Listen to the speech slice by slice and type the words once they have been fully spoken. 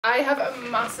I have a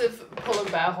massive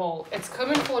Pull&Bear haul. It's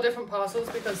come in 4 different parcels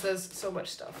because there's so much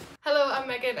stuff. Hello, I'm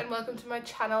Megan and welcome to my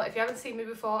channel. If you haven't seen me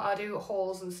before, I do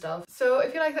hauls and stuff. So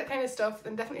if you like that kind of stuff,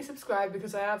 then definitely subscribe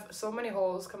because I have so many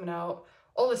hauls coming out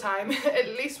all the time, at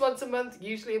least once a month,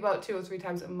 usually about 2 or 3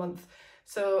 times a month.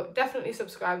 So definitely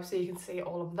subscribe so you can see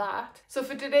all of that. So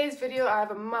for today's video, I have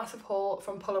a massive haul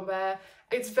from Pull&Bear.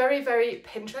 It's very, very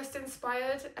Pinterest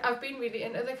inspired. I've been really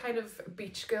into the kind of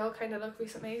beach girl kind of look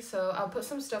recently, so I'll put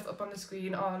some stuff up on the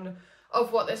screen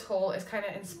of what this haul is kind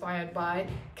of inspired by.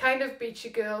 Kind of beachy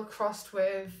girl crossed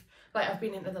with, like, I've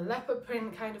been into the leopard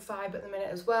print kind of vibe at the minute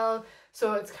as well.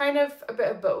 So it's kind of a bit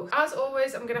of both. As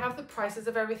always, I'm going to have the prices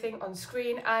of everything on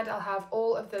screen and I'll have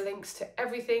all of the links to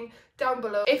everything down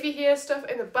below. If you hear stuff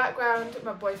in the background,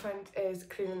 my boyfriend is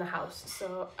cleaning the house,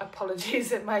 so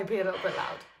apologies, it might be a little bit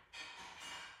loud.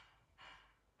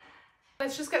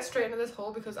 Let's just get straight into this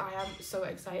haul because I am so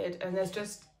excited and there's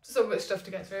just so much stuff to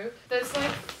get through. There's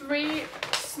like 3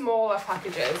 smaller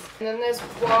packages and then there's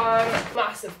 1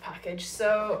 massive package.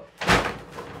 So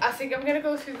I think I'm going to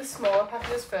go through the smaller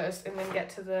packages first and then get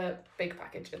to the big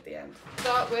package at the end.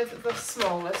 Start with the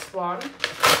smallest one.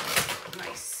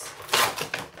 Nice.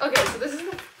 Okay, so this is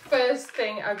the first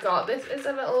thing I got. This is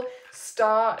a little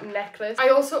star necklace. I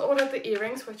also ordered the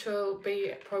earrings, which will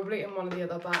be probably in one of the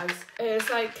other bags. It's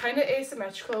like kind of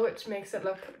asymmetrical, which makes it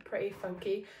look pretty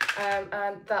funky, and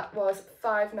that was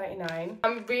 $5.99.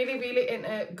 I'm really, really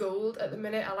into gold at the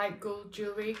minute. I like gold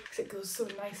jewellery because it goes so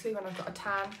nicely when I've got a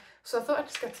tan. So I thought I'd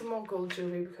just get some more gold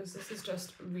jewellery because this is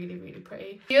just really, really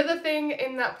pretty. The other thing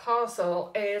in that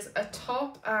parcel is a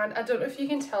top, and I don't know if you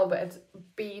can tell, but it's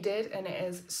beaded and it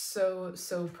is so,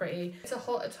 so pretty. It's a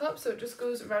halter top, so it just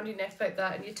goes around your neck like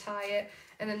that and you tie it,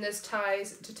 and then there's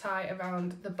ties to tie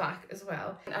around the back as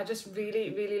well. And I just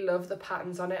really, really love the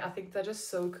patterns on it. I think they're just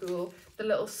so cool. The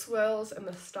little swirls and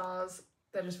the stars,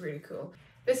 they're just really cool.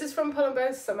 This is from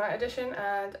Pull&Bear's summer edition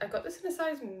and I got this in a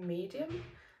size medium.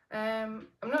 I'm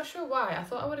not sure why. I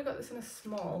thought I would have got this in a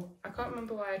small. I can't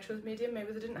remember why I chose medium.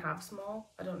 Maybe they didn't have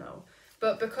small. I don't know.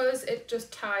 But because it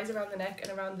just ties around the neck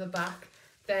and around the back,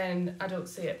 then I don't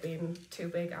see it being too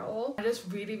big at all. I just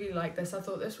really, really like this. I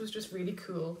thought this was just really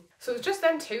cool. So it's just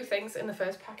then 2 things in the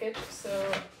first package.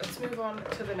 So let's move on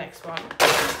to the next one.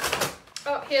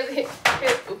 Oh, here's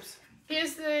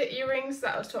the earrings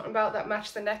that I was talking about that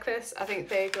match the necklace. I think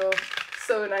they go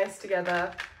so nice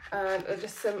together. And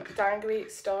just some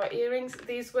dangly star earrings.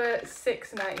 These were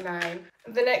 $6.99.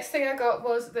 The next thing I got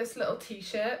was this little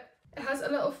t-shirt. It has a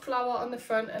little flower on the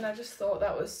front and I just thought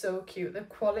that was so cute. The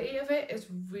quality of it is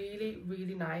really,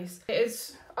 really nice. It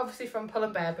is obviously from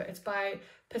Pull&Bear, but it's by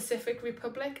Pacific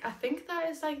Republic. I think that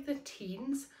is like the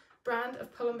teens brand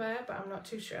of Pull&Bear, but I'm not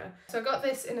too sure. So I got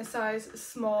this in a size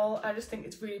small. I just think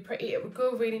it's really pretty. It would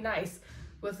go really nice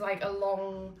with like a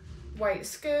long white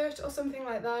skirt or something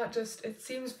like that. Just, it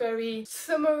seems very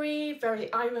summery,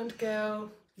 very island girl.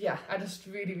 Yeah, I just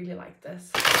really, really like this.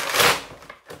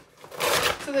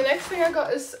 So the next thing I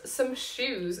got is some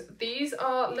shoes. These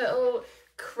are little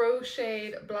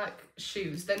crocheted black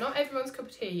shoes. They're not everyone's cup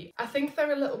of tea. I think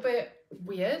they're a little bit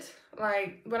weird.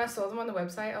 Like when I saw them on the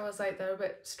website, I was like, they're a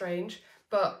bit strange,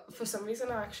 but for some reason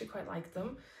I actually quite like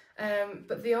them.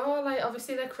 But they are like,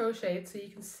 obviously they're crocheted so you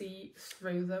can see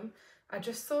through them. I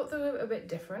just thought they were a bit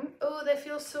different. Oh, they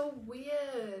feel so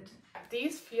weird.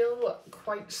 These feel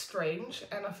quite strange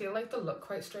and I feel like they look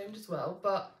quite strange as well,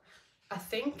 but I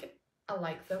think I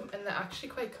like them and they're actually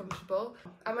quite comfortable.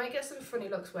 I might get some funny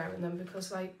looks wearing them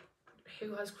because, like,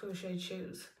 who has crocheted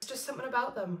shoes? It's just something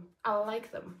about them. I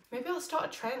like them. Maybe I'll start a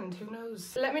trend, who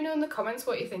knows? Let me know in the comments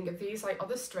what you think of these. Like, are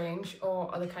they strange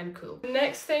or are they kind of cool? The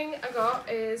next thing I got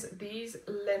is these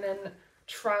linen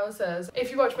trousers. If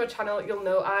you watch my channel, you'll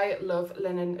know I love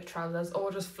linen trousers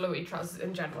or just flowy trousers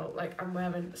in general. Like, I'm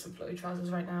wearing some flowy trousers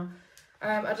right now.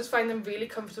 I just find them really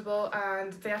comfortable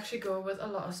and they actually go with a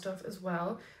lot of stuff as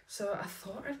well. So I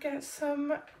thought I'd get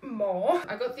some more.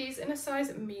 I got these in a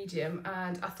size medium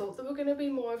and I thought they were going to be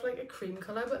more of like a cream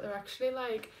colour, but they're actually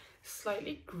like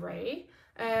slightly grey.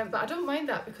 But I don't mind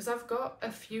that because I've got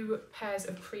a few pairs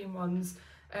of cream ones.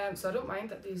 So I don't mind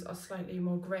that these are slightly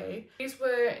more grey. These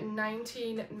were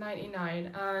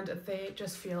 $19.99 and they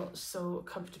just feel so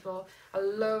comfortable. I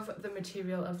love the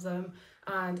material of them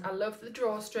and I love the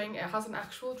drawstring. It has an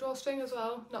actual drawstring as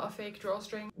well, not a fake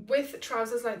drawstring. With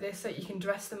trousers like this, that you can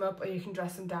dress them up or you can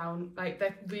dress them down. Like,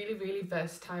 they're really, really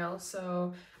versatile.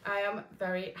 So I am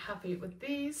very happy with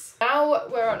these. Now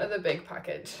we're on to the big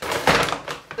package.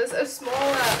 There's a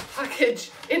smaller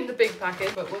package in the big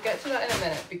package, but we'll get to that in a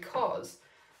minute because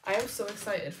I am so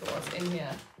excited for what's in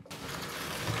here.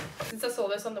 Since I saw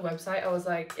this on the website, I was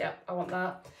like, yep, I want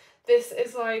that. This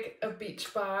is like a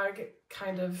beach bag,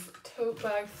 kind of tote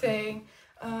bag thing.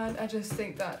 And I just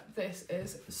think that this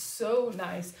is so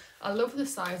nice. I love the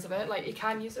size of it. Like, you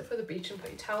can use it for the beach and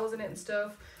put your towels in it and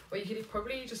stuff. Or you could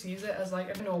probably just use it as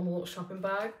like a normal shopping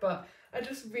bag. But I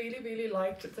just really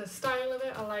liked the style of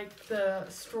it. I like the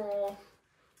straw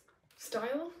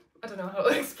style. I don't know how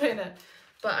to explain it.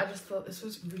 But I just thought this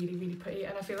was really pretty,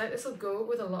 and I feel like this will go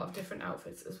with a lot of different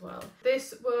outfits as well.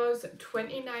 This was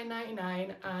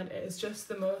 $29.99 and it is just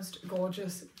the most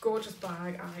gorgeous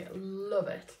bag. I love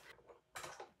it.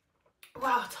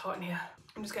 Wow, it's hot in here.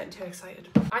 I'm just getting too excited.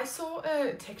 I saw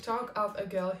a TikTok of a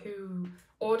girl who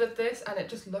ordered this and it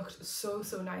just looked so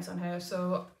nice on her,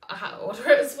 so I had to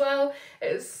order it as well. It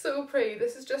is so pretty.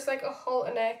 This is just like a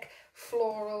halter neck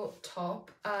floral top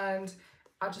and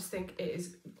I just think it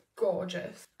is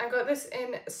gorgeous. I got this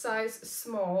in size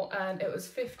small and it was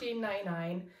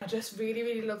 $15.99. I just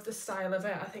really love the style of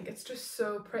it. I think it's just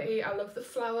so pretty. I love the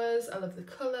flowers, I love the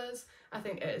colours. I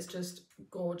think it is just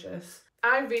gorgeous.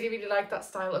 I really like that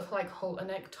style of like halter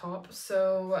neck top,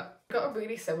 so I got a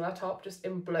really similar top just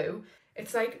in blue.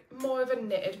 It's like more of a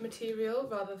knitted material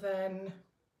rather than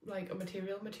like a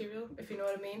material, if you know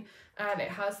what I mean. And it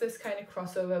has this kind of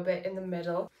crossover bit in the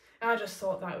middle. I just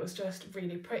thought that was just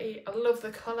really pretty. I love the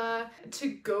colour. To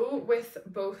go with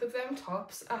both of them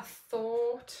tops, I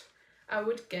thought I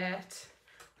would get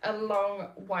a long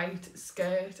white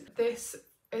skirt. This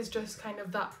is just kind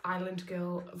of that island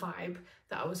girl vibe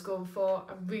that I was going for.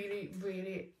 I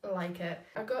really like it.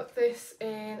 I got this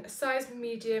in a size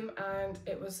medium and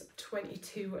it was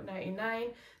 $22.99.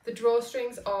 The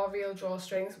drawstrings are real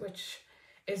drawstrings, which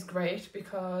is great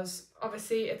because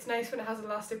obviously it's nice when it has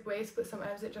elastic waist, but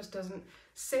sometimes it just doesn't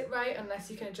sit right unless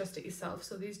you can adjust it yourself.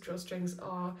 So these drawstrings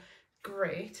are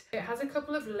great. It has a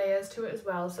couple of layers to it as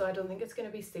well, so I don't think it's going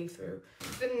to be see-through.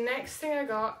 The next thing I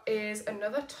got is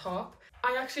another top.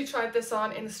 I actually tried this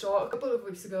on in the store a couple of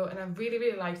weeks ago and I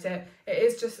really liked it. It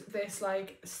is just this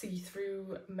like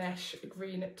see-through mesh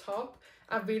green top.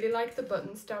 I really like the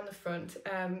buttons down the front.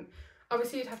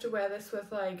 Obviously you'd have to wear this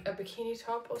with like a bikini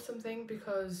top or something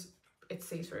because it's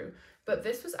see-through. But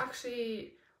this was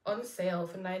actually on sale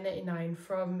for $9.99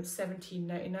 from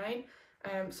 $17.99.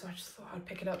 So I just thought I'd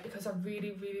pick it up because I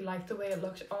really like the way it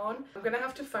looked on. I'm gonna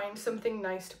have to find something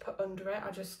nice to put under it.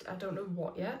 I don't know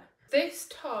what yet. This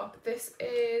top, this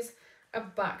is a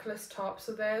backless top.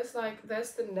 So there's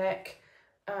the neck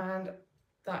and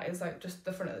that is like just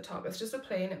the front of the top. It's just a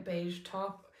plain beige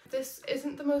top. This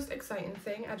isn't the most exciting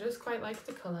thing. I just quite like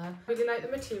the colour. I really like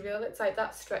the material. It's like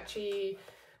that stretchy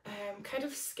kind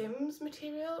of Skims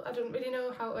material. I don't really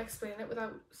know how to explain it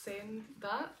without saying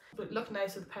that. But it looked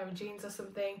nice with a pair of jeans or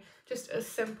something. Just a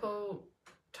simple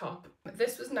top.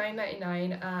 This was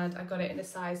 $9.99 and I got it in a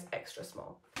size extra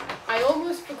small. I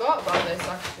almost forgot about this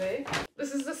actually.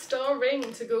 This is the star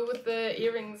ring to go with the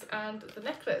earrings and the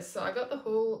necklace. So I got the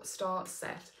whole star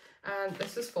set and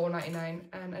this was $4.99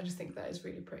 and I just think that is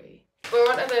really pretty. We're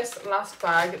on to this last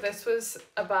bag. This was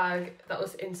a bag that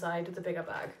was inside the bigger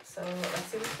bag. So let's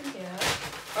see what's in here.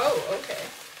 Oh, okay.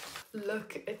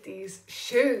 Look at these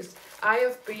shoes. I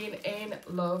have been in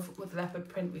love with leopard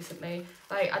print recently.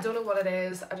 Like, I don't know what it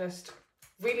is. I just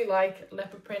really like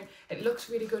leopard print. It looks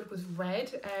really good with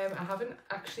red. I haven't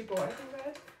actually bought anything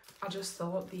red. I just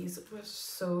thought these were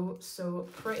so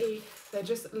pretty. They're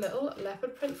just little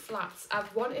leopard print flats.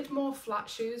 I've wanted more flat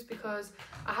shoes because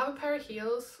I have a pair of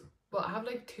heels. Well, I have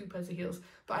like 2 pairs of heels,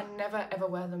 but I never ever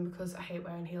wear them because I hate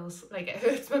wearing heels. Like, it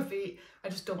hurts my feet. I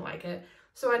just don't like it.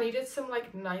 So I needed some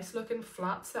like nice looking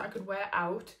flats that I could wear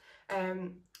out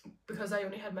because I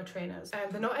only had my trainers.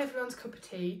 They're not everyone's cup of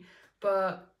tea,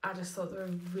 but I just thought they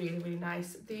were really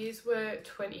nice. These were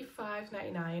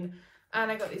 $25.99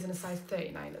 and I got these in a size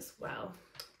 39 as well,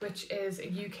 which is a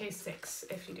UK 6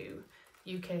 if you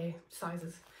do UK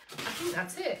sizes. I think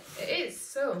that's it. It is.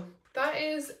 So that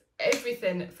is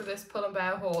everything for this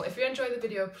Pull&Bear haul. If you enjoyed the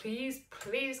video, please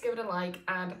give it a like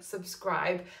and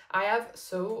subscribe. I have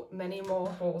so many more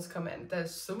hauls coming. There's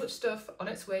so much stuff on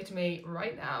its way to me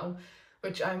right now,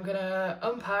 which I'm gonna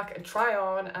unpack and try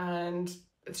on, and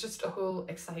it's just a whole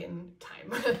exciting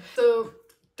time. So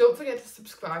don't forget to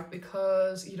subscribe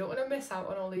because you don't want to miss out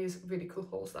on all these really cool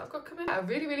hauls that I've got coming. I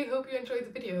really hope you enjoyed the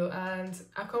video and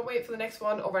I can't wait for the next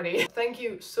one already. Thank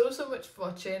you so much for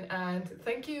watching and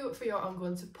thank you for your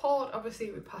ongoing support.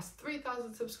 Obviously we passed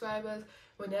 3,000 subscribers.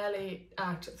 We're nearly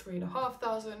at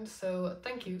 3,500, so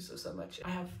thank you so much.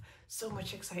 I have so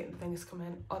much exciting things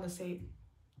coming, honestly,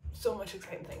 so much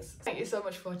exciting things. Thank you so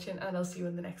much for watching and I'll see you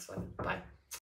in the next one. Bye.